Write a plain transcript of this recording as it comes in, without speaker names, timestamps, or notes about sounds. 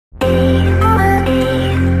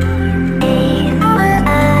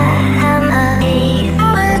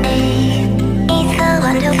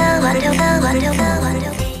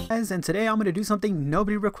guys, and today I'm gonna do something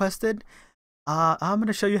nobody requested. I'm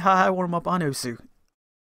gonna show you how I warm up on Osu.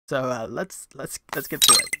 So let's get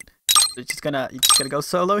to it. You're just gonna go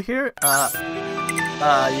solo here. You're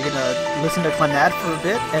gonna listen to Clannad for a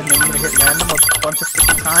bit, and then you're gonna hit random a bunch of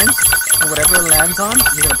different times, and whatever it lands on,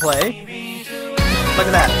 you're gonna play. Look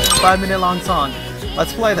at that, 5-minute long song.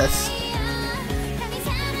 Let's play this.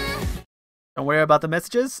 Don't worry about the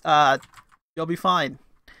messages. You'll be fine.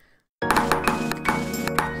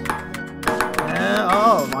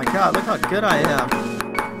 Oh my god, look how good I am.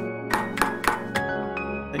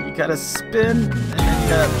 Then you gotta spin, and then you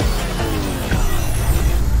gotta...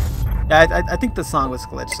 Yeah, I think the song was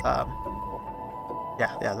glitched.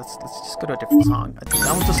 Yeah, let's just go to a different song. I think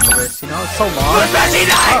that one's just glitched, you know? It's so long.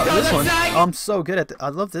 Oh, this one. Oh, I'm so good at I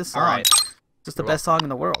love this song. Right. Just the best song in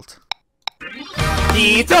the world.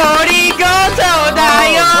 Maybe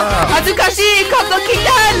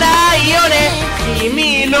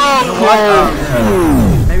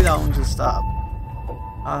that one just stopped.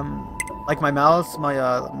 Like my mouse, my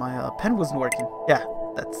pen wasn't working. Yeah,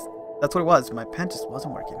 that's what it was. My pen just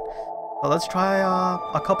wasn't working. So let's try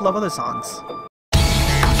a couple of other songs.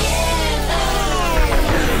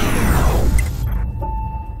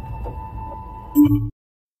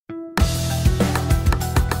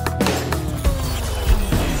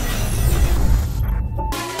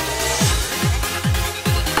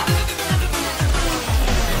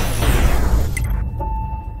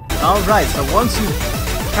 Alright, so once you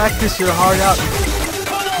practice your heart out,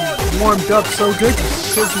 you warmed up so good, you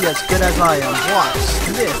should be as good as I am. Watch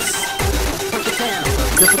this.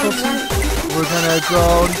 Difficulty, we're gonna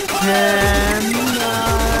go 10, 9,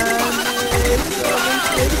 8, 7,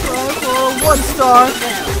 6, 5, 4, 1 star.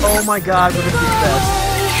 Oh my god, we're gonna be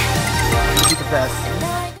the best.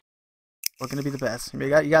 We're gonna be the best. You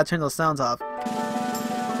gotta turn those sounds off.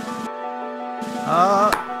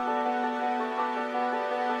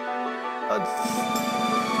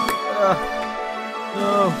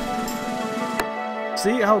 No.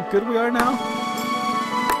 See how good we are now?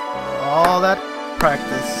 All that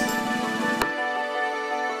practice.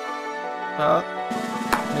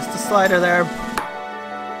 Missed the slider there.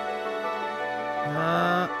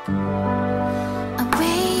 I'm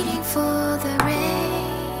waiting for the rain.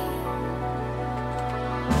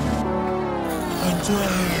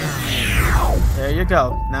 There you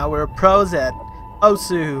go. Now we're pros at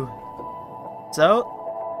Osu. So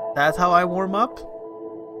that's how I warm up,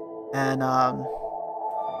 and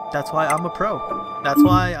that's why I'm a pro. That's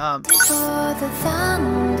why I'm the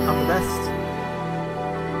best.